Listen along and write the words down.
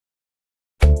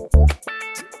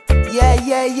Yeah,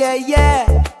 yeah, yeah,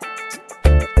 yeah.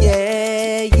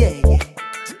 Yeah, yeah, yeah.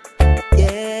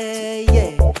 Yeah,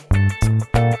 yeah.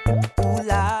 Ooh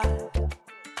la.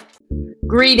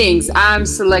 Greetings, I'm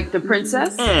Select the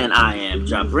Princess. And I am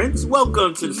Ja Prince.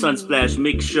 Welcome to the Sunsplash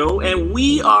Mix Show, and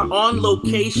we are on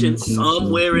location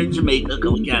somewhere in Jamaica,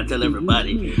 because we can't tell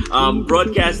everybody,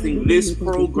 broadcasting this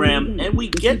program, and we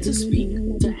get to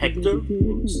speak to Hector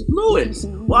Roots Lewis.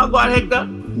 Wagwan, Hector.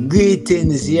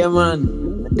 Greetings, yeah man.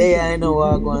 There I know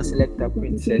I go and select a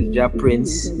princess, Ja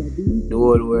Prince, the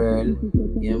whole world.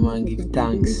 Yeah man, give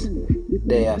thanks.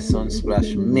 There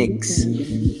Sunsplash Mix.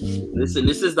 Listen,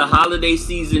 this is the holiday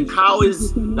season. How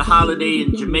is the holiday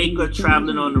in Jamaica,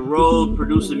 traveling on the road,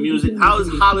 producing music? How is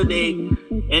holiday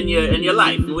in your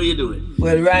life? What are you doing?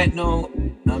 Well, right now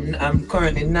I'm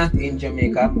currently not in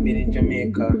Jamaica. I haven't been in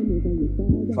Jamaica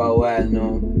for a while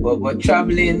now. But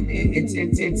traveling,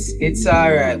 it's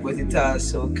alright, but it's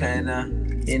also kinda,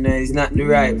 it's not the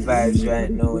right vibes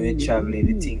right now when you're traveling,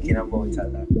 you're thinking about a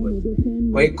lot.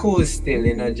 But it's cool still,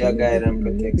 Jah guide and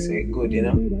protect, so it's good,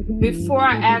 Before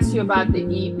I ask you about the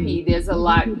EP, there's a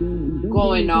lot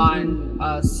going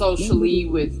on socially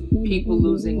with people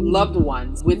losing loved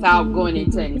ones without going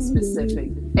into any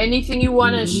specific. Anything you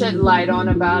want to shed light on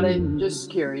about it? Just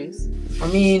curious. I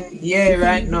mean, yeah,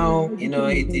 right now,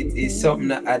 it's something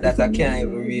that I can't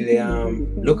even really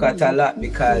look at a lot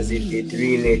because it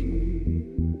really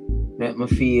make me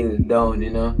feel down,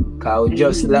 Cause we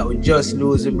just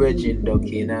lose the bridging duck,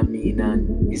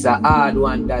 and it's a hard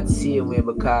one that same way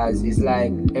because it's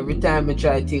like every time I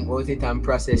try to think about it and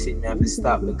process it, I have to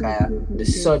stop because the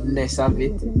suddenness of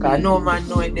it. Cause no man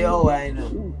know it the hour,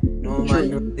 No man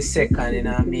know the second,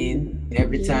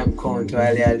 Every time count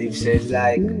while I live, so it's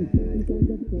like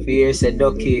fear said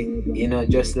ducky,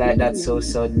 just like that so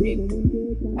sudden it.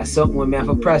 It's something we have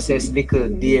to process little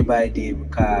day by day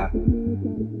because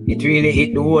it really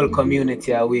hit the whole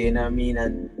community away,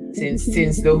 And since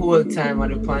the whole time of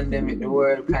the pandemic, the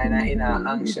world kind of in an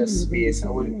anxious space, a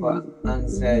whole for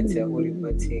anxiety, a whole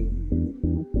for thing,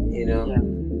 Yeah.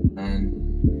 And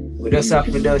we just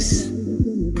have to just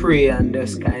pray and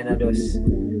just kind of just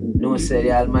know say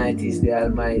the Almighty is the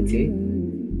Almighty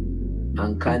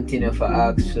and continue for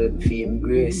ask for Him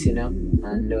grace,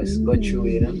 and just go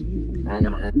through,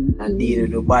 and deal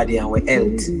with the body and with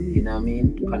health,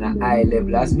 on a high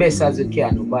level as best as we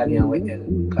can, the body and with health,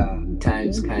 because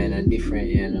times kind of different,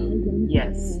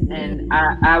 Yes, and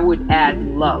I would add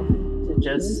love, to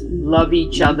just love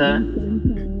each other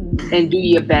and do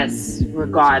your best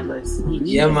regardless.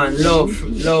 Man,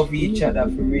 love each other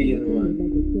for real, man.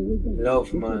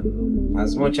 Love, man,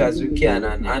 as much as we can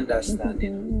and understand,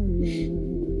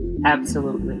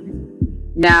 Absolutely.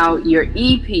 Now, your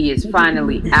EP is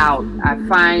finally out. I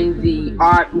find the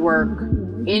artwork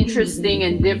interesting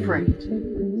and different.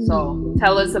 So,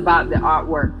 tell us about the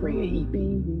artwork for your EP.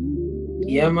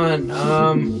 Yeah, man.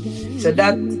 So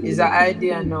that is an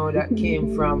idea now that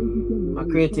came from my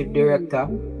creative director,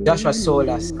 Joshua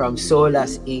Solas from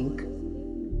Solas Inc.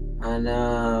 And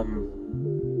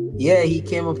he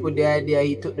came up with the idea.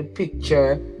 He took the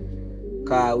picture.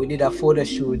 Cause we did a photo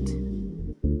shoot.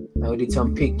 And we did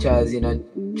some pictures,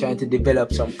 trying to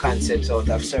develop some concepts out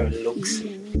of certain looks.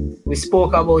 We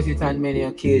spoke about it on many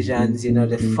occasions,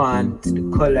 the font, the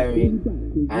coloring.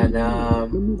 And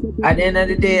at the end of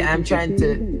the day, I'm trying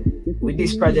to, with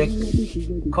this project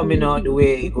coming out the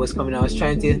way it was coming out, I was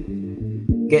trying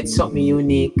to get something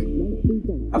unique.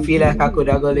 I feel like I could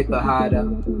have gone a little harder.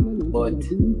 But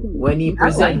when he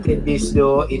presented this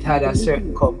though, it had a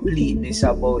certain completeness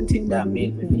about it that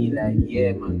made me feel like,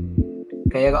 yeah, man.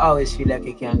 Because you always feel like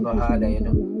you can go harder,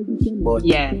 But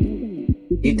yeah,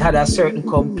 it had a certain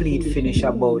complete finish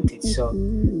about it. So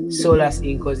Solas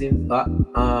Inc. was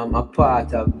a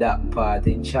part of that part,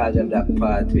 in charge of that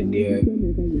part with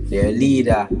their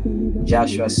leader,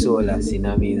 Joshua Solas,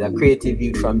 He's a creative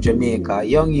youth from Jamaica, a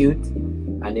young youth,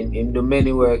 and him do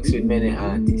many works with many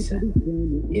artists.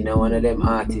 One of them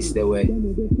artists they were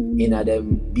in a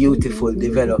them beautiful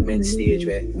development stage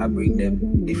where I bring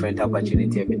them different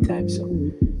opportunity every time. So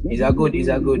it's a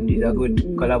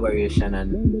good collaboration,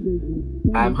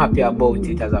 and I'm happy about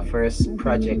it as a first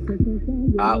project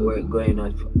artwork going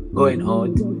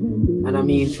out.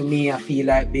 And for me, I feel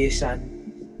like based on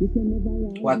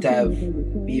what I've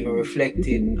even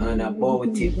reflected on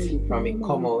about it from it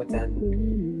come out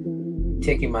and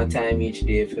taking my time each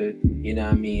day for,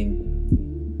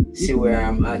 see where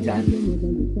I'm at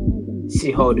and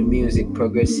see how the music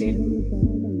progressing.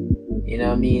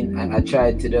 I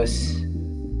tried to just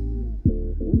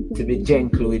to be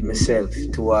gentle with myself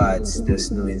towards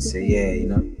just knowing say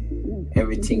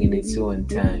everything in its own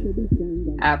time.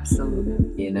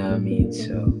 Absolutely. You know what I mean?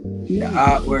 So the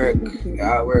artwork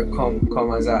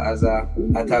come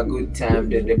at a good time.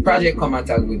 The project come at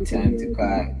a good time to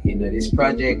call. You know, this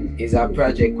project is a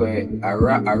project where I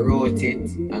wrote it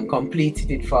and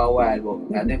completed it for a while,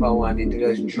 but I never wanted to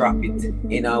just drop it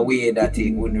in a way that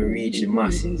it wouldn't reach the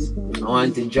masses. I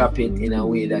wanted to drop it in a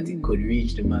way that it could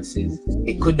reach the masses.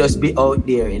 It could just be out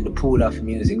there in the pool of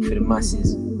music for the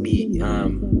masses be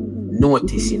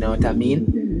noticed, you know what I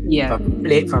mean? Yeah. From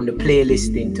the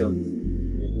playlisting to,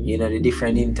 you know, the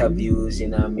different interviews, you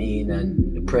know what I mean,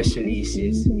 and the press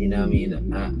releases, you know what I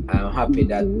mean. I'm happy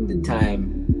that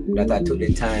I took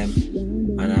the time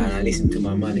and I listened to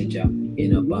my manager, you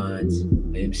know, Barnes,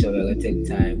 and him said, well, it'll take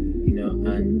time, you know,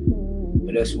 and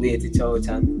we just wait it out,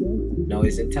 and now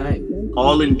is the time.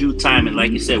 All in due time, and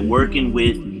like you said, working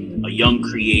with a young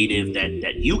creative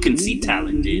that you can see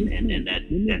talent in, and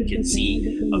that can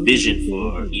see a vision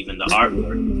for even the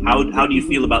artwork. How do you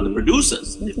feel about the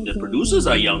producers? If the producers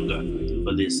are younger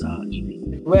for this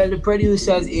EP? Well, the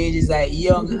producers' age is like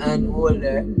young and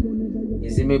older, you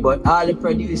see me. But all the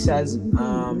producers,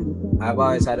 I've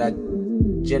always had a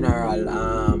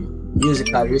general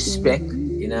musical respect.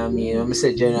 You know what I mean? When I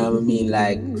say general, I mean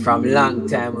like from long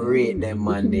time we rate them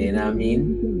Monday. You know what I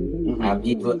mean?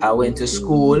 I went to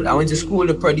school.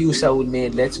 The producer with me,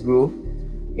 Let's Grow.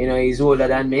 You know, he's older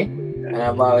than me, and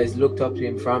I've always looked up to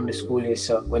him from the school years.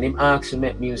 So when him asked to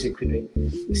make music with me,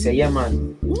 he said, "Yeah,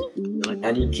 man."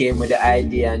 And he came with the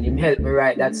idea, and he helped me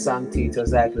write that song too. It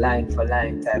was like line for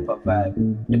line type of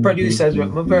vibe. The producers,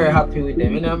 I'm very happy with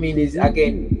them. You know what I mean? Is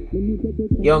again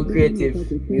young creative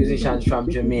musicians from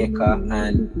Jamaica,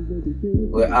 and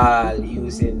we're all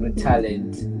using the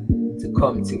talent to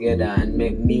come together and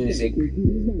make music,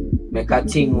 make a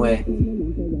thing where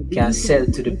can sell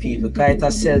to the people. Cause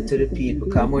it sell to the people.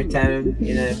 Cause more time,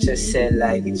 you know, just sell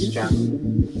like it's strong.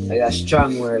 Like a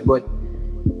strong word, but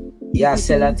you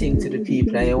sell a thing to the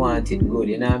people and you want it good,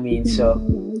 you know what I mean? So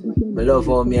I love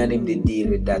how me and him did deal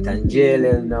with that. And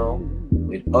JLL now,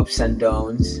 with ups and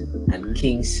downs, and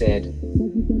King said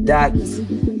that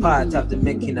part of the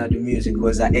making of the music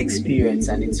was an experience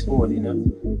on its own, you know.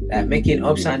 Like making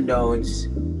ups and downs,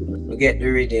 we get the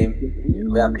rhythm,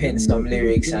 we have pen some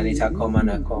lyrics and it'll come and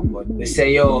it'll come. But we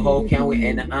say, yo, how can we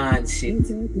enhance it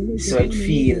so it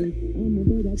feel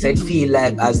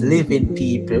like as living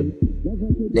people,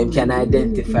 them can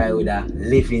identify with a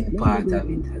living part of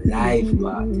it, a live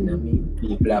part, you know what I mean?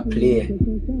 People are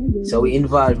playing. So we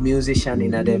involve musicians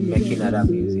in them making other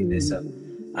music. This up.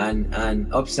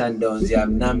 And ups and downs, you have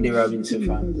Namdi Robinson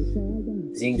from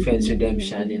Zinc Fence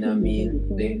Redemption, you know what I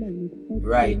mean? They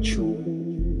right through,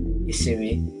 you see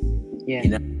me? Yeah. You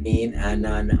know what I mean? And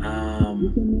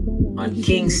on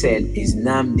King said is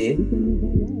Namdi,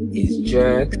 is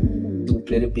Jerk, who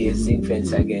play the bass, Zinc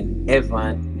Fence again,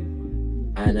 Evan,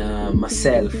 and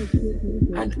myself,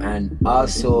 and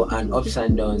also on Ups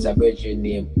and Downs, a brethren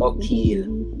named Okil,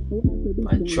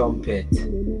 and trumpet.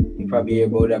 You probably hear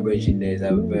about that brethren. There's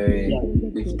a very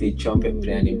gifted trumpet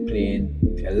player, and him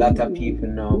playing a lot of people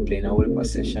now, playing a whole heap of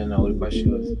sessions, a whole heap of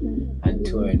shows, and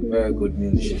touring. Very good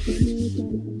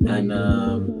musician. And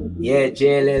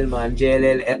JLL, man,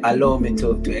 JLL allowed me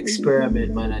to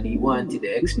experiment, man, and he wanted to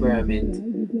experiment,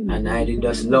 and I did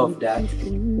just love that,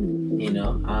 you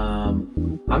know.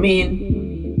 I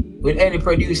mean, with any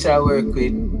producer I work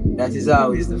with, that is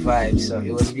always the vibe. So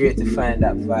it was great to find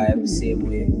that vibe same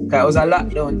way. Cause it was a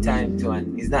lockdown time too,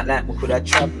 and it's not like we could have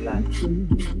traveled,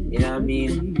 and you know what I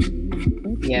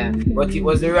mean? Yeah. But it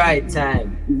was the right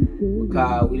time,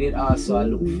 because we did also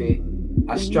look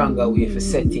for a stronger way for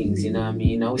settings, you know what I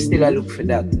mean? And we still look for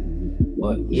that.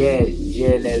 But yeah,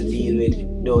 JLL deal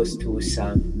with those two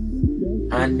songs.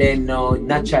 And then now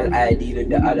Natural Eye deal with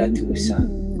the other two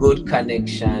songs. Good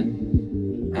Connection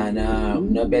and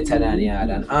No Better Than Yard.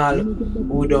 And all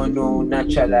who don't know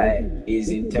Natural Eye is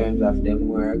in terms of them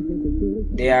work,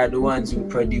 they are the ones who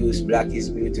produce Black is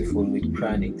Beautiful with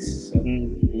Chronics. So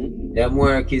them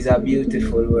work is a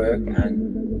beautiful work,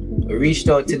 and we reached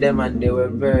out to them and they were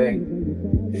very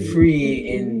free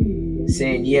in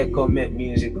saying, yeah, come make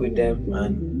music with them.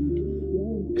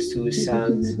 And those two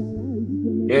songs.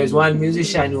 There's one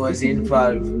musician who was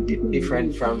involved,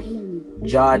 different from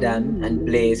Jordan and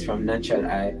Blaze from Natural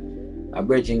Eye, a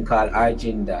brethren called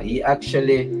Arjinda. He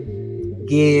actually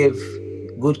gave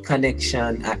Good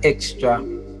Connection an extra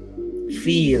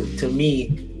feel to me,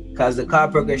 because the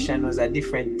chord progression was a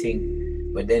different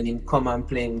thing, but then him come and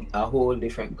playing a whole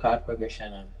different chord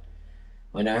progression. And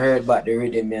when I heard about the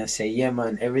rhythm, I say, yeah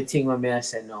man, everything when I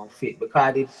say now fit,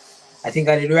 because I think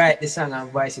I did write the song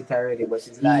and voice it already, but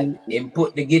it's like him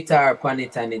put the guitar upon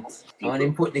it and it. And when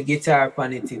him put the guitar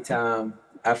upon it,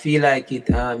 I feel like it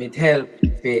helped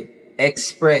to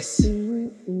express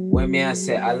when me I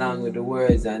say along with the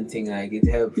words and thing, like it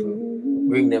helped to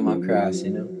bring them across,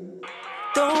 you know.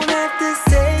 Don't have to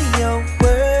say your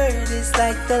word, it's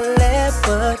like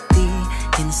telepathy.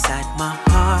 Inside my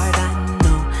heart I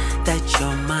know that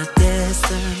you're my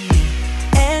destiny.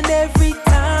 And every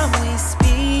time we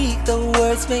speak, the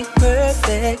words make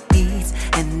perfect beats.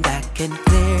 And I can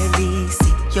clearly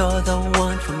see you're the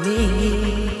one for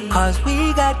me. Cause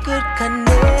we got good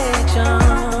connection,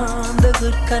 the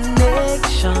good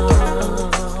connection.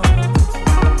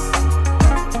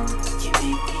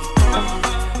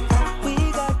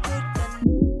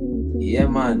 Yeah,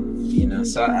 man. You know,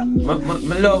 so I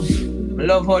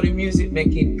love how the music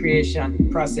making creation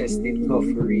process did go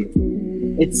for real.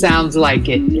 It sounds like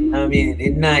it. I mean,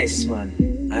 it's nice, man.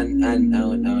 And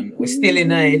we're still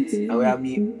in it, and we have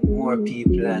meet more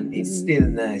people, and it's still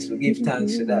nice. We give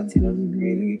thanks for that, you know.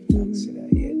 Really give thanks for that,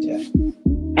 yeah, Jack.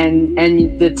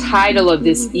 And the title of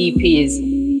this EP is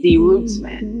The Roots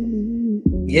Man.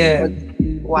 Yeah.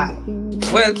 Wow.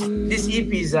 Well, this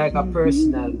EP is like a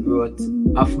personal growth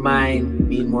of mine,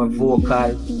 being more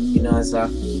vocal, you know, as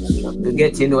to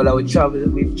get to know that we've traveled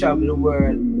the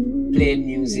world playing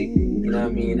music, you know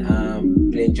what I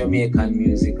mean, playing Jamaican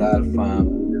music all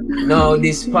from. Now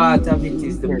this part of it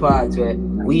is the part where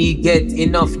we get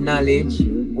enough knowledge,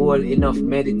 all enough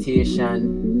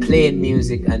meditation, playing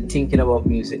music and thinking about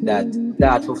music that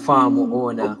will form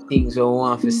our own things we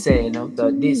want to say, you know.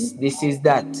 So this is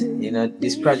that, you know,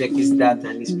 this project is that,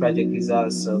 and this project is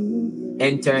also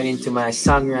entering into my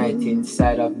songwriting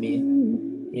side of me,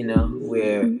 you know,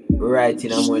 where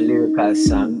writing a more lyrical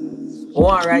song. I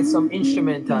want to write some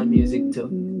instrumental music too.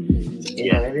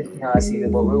 You know, everything I see,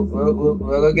 but we'll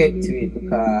going to get to it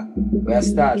because we'll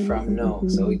start from now,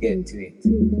 so we get to it.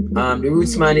 The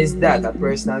Roots Man is that, a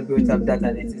personal growth of that,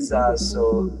 and it is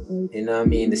also, you know what I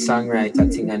mean, the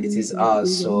songwriter thing, and it is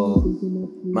also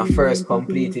my first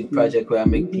completed project where I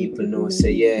make people know,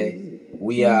 say, yeah,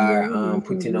 we are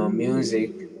putting on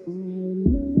music,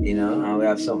 you know, and we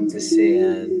have something to say,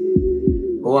 and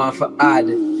we want to add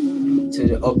to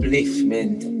the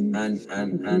upliftment and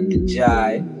the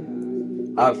joy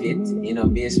of it, you know,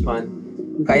 based on,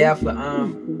 because you have to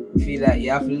feel like you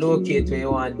have to locate where you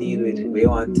want to deal with, where you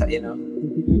want to, you know.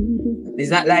 It's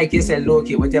not like you say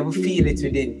locate, but you have to feel it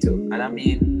within too. And I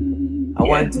mean,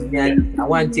 one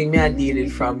thing me I deal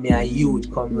with from me a youth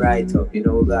come right up, you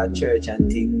know, we got church and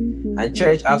thing. And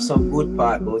church have some good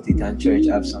part about it, and church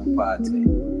have some part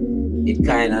where it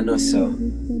kind of not so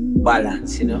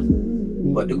balance, you know.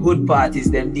 But the good part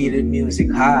is them deal with music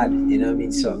hard, you know what I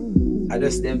mean? So I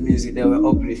just them music that will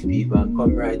uplift people and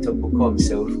come right up and come.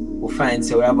 So we find,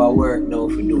 so we have our work now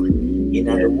to do. You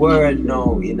know, the world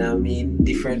now, you know what I mean?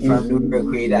 Different from the work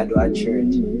we do at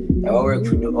church. Our work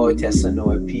from the artists and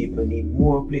our people need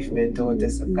more upliftment out there,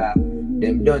 so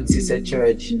them don't see a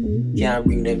church can't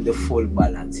bring them the full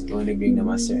balance. It only bring them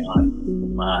a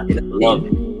certain man. You know, love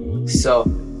it. So,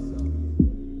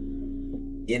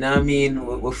 you know what I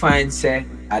mean? We find, say,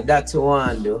 that's what we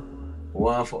want to do. We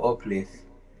want to uplift.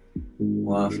 We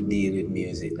want to deal with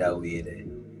music that way there.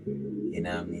 You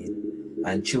know what I mean?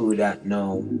 And through that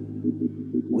now,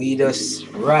 we just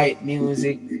write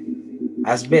music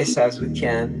as best as we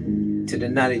can to the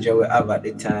knowledge that we have at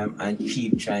the time, and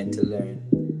keep trying to learn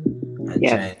and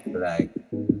trying to like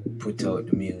put out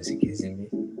the music, you see me?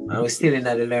 And we're still in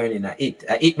the learning.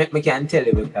 It make me can tell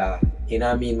you because, you know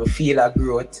what I mean, we feel a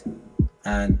growth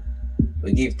and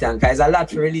we give thanks. It's a lot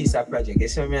to release a project. You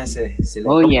see what I say? Yes. A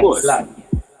lot.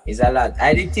 It's a lot.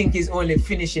 I didn't think it's only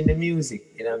finishing the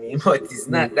music, you know what I mean? But it's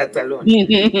not that alone.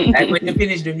 Like when you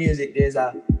finish the music, there's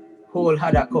a whole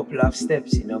other couple of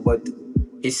steps, you know, but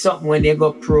it's something when you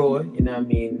go pro, you know what I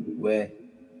mean, where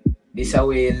this is how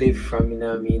you live from, you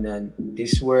know what I mean, and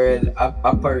this world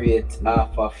operates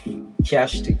off of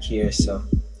cash to care, so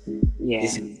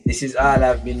this is all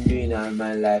I've been doing all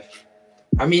my life.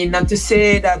 I mean, not to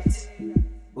say that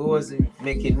we wasn't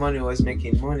making money, was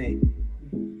making money,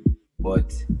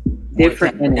 but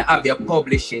different when you have your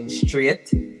publishing straight,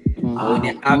 when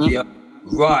you have your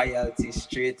royalty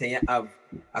straight, and you have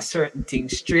a certain thing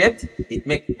straight, it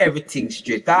make everything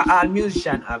straight. Cause all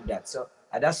musicians have that, so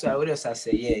that's why we just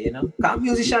say, yeah, you know. Cause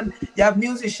you have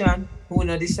musicians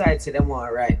who decide so they want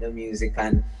to write the music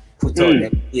and put out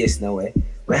them case no way.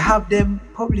 We have them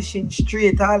publishing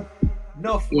straight all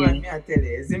enough man, me I tell you,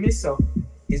 you see me? So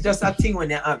it's just a thing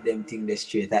when you have them thing the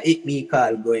straight. That it me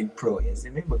call going pro, you see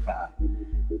me? Because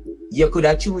you could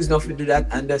have choose not to do that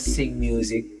and just sing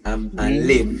music and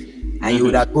live and you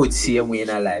would have good same way in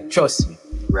a life. Trust me.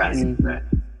 Right.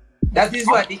 That is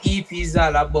what the EP is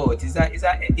all about.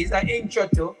 It's an intro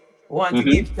to. I want to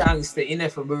give thanks to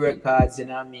Ineffable Records, you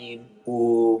know what I mean,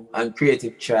 and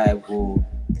Creative Tribe who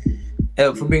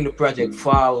help to bring the project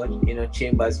forward, you know,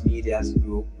 Chambers Media's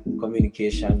group,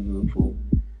 communication group who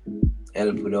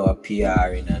help with our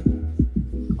PR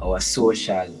and our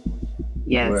social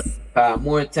work.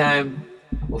 More time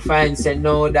we find say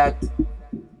now that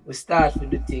we start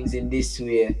with the things in this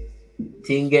way,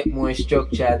 things get more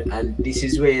structured, and this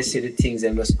is where you see the things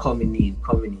and just coming in.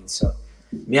 So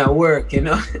me at work, you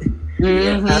know. I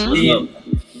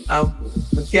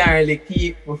can't really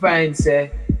keep my find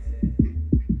say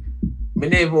I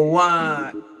never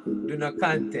want do no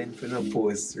content for no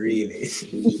post really.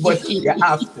 But you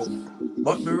have to.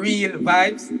 But my real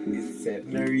vibes is set.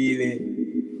 Me really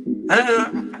I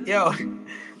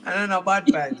don't know bad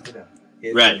vibes, you know.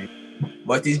 Yes, right.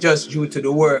 But it's just due to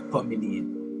the work coming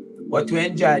in. But we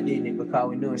enjoy doing it because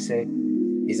we know say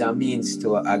it's a means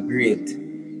to a great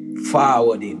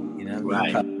forwarding, you know what I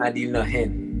mean? Right. I did not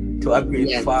hand to a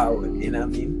great forward, you know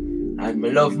what I mean? And I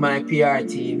love my PR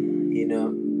team, you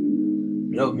know.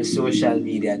 Love my social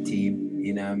media team,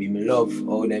 you know what I mean? I love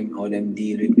how them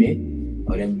deal with me,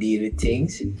 how them deal with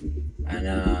things. And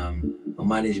my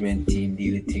management team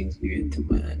deal with things great too,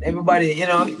 man. And everybody, you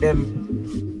know,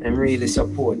 them really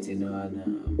support, you know,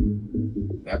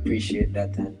 and I appreciate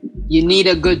that. And you need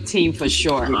a good team for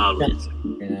sure. You know what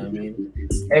I mean?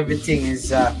 Everything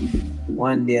is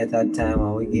one day at a time,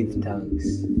 and we give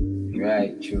thanks.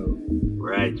 Right, true.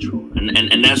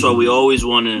 And that's why we always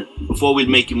want to, before we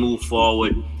make you move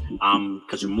forward,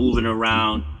 because you're moving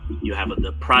around, you have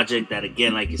the project that,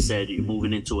 again, like you said, you're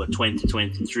moving into a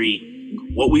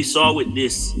 2023. What we saw with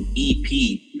this EP,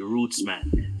 The Roots Man,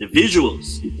 the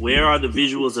visuals, where are the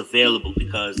visuals available?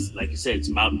 Because, like you said, it's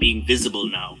about being visible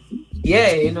now.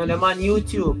 Yeah, you know, them on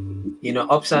YouTube. You know,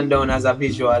 Ups and Downs as a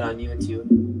visual on YouTube.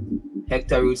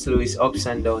 Hector Roots Lewis, Ups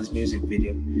and Downs music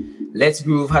video. Let's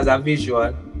Groove has a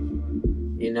visual,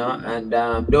 you know, and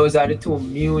those are the two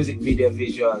music video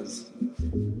visuals.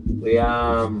 We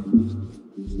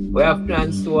have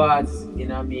plans towards, you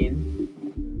know what I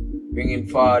mean, bringing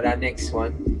forward our next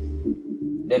one.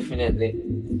 Definitely.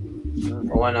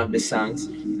 For one of the songs,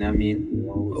 you know what I mean.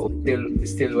 We're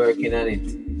still working on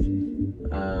it.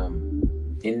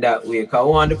 In that way, because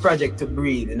we want the project to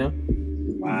breathe, you know.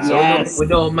 Wow. So we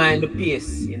don't mind the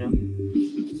pace, you know.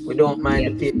 We don't mind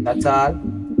the pace at all.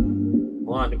 We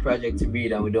want the project to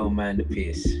breathe and we don't mind the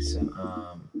pace. So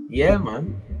yeah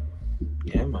man.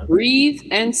 Breathe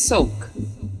and soak.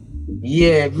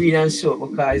 Yeah, breathe and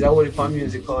soak, because it's a whole for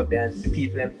music out there and the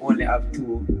people them only have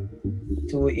two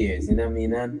ears, you know what I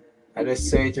mean? And I just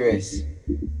saw it rest.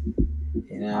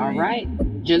 You know what I mean? Right.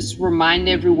 Just remind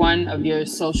everyone of your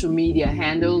social media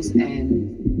handles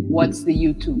and what's the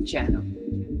YouTube channel.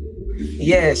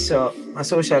 Yeah, so my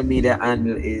social media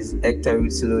handle is Hector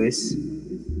Roots Lewis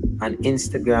on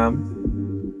Instagram.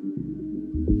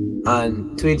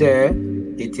 On Twitter,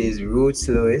 it is Roots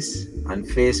Lewis. On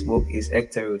Facebook is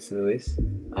Hector Roots Lewis.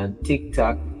 On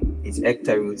TikTok, it's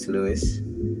Hector Roots Lewis.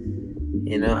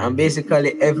 You know, and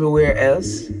basically everywhere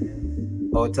else,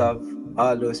 out of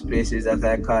all those places that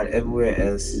I call everywhere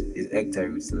else, is Hector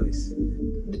Roots Lewis.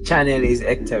 The channel is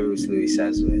Hector Roots Lewis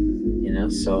as well. You know,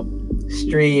 so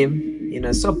stream. You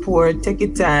know, support, take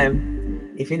your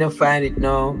time. If you don't find it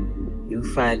now, you'll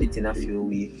find it in a few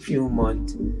weeks, few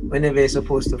months, whenever you're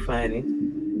supposed to find it.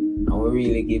 And we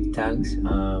really give thanks.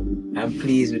 I'm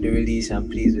pleased with the release. I'm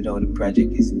pleased with how the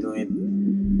project is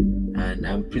doing. And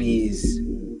I'm pleased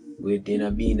with, you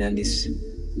know, being on this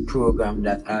program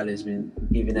that always been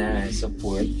giving our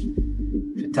support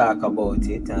to talk about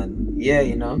it. And yeah,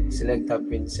 you know, Selector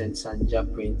Prince and Sanja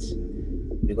Prince,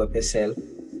 big up yourself.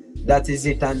 That is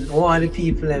it, and all the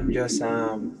people them just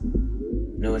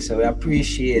you know, so we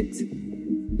appreciate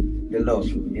the love,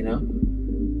 you know,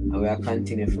 and we'll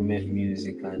continue to make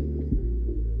music and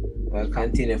we'll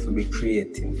continue to be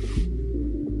creative,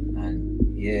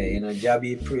 and yeah, you know, Jah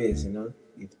be praised, you know,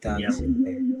 give thanks,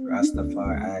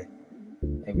 Rastafari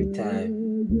every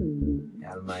time, the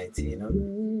Almighty, you know,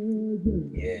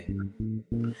 yeah,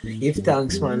 give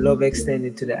thanks, man, love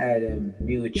extended to the island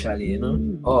mutually, you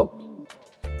know, up.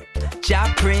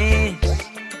 Jah Prince,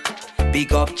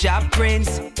 big up Jah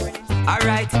Prince.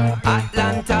 Alright,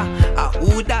 Atlanta,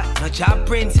 who that? No Jah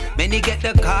Prince. Many get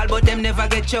the call, but them never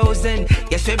get chosen.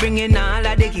 Yes, we're bringing all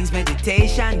of the king's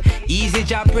meditation. Easy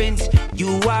Jah Prince,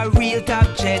 you are real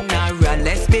top general.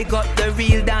 Let's pick up the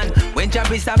real Dan. When Jah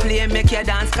Prince a play, make your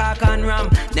dance cock and ram.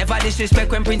 Never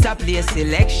disrespect when Prince a play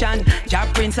selection. Jah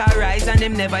Prince a rise and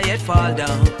him never yet fall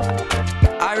down.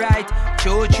 Alright,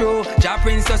 true. Jah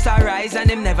Prince just arise and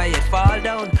him never yet fall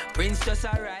down. Prince just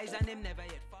arise and him never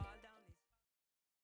yet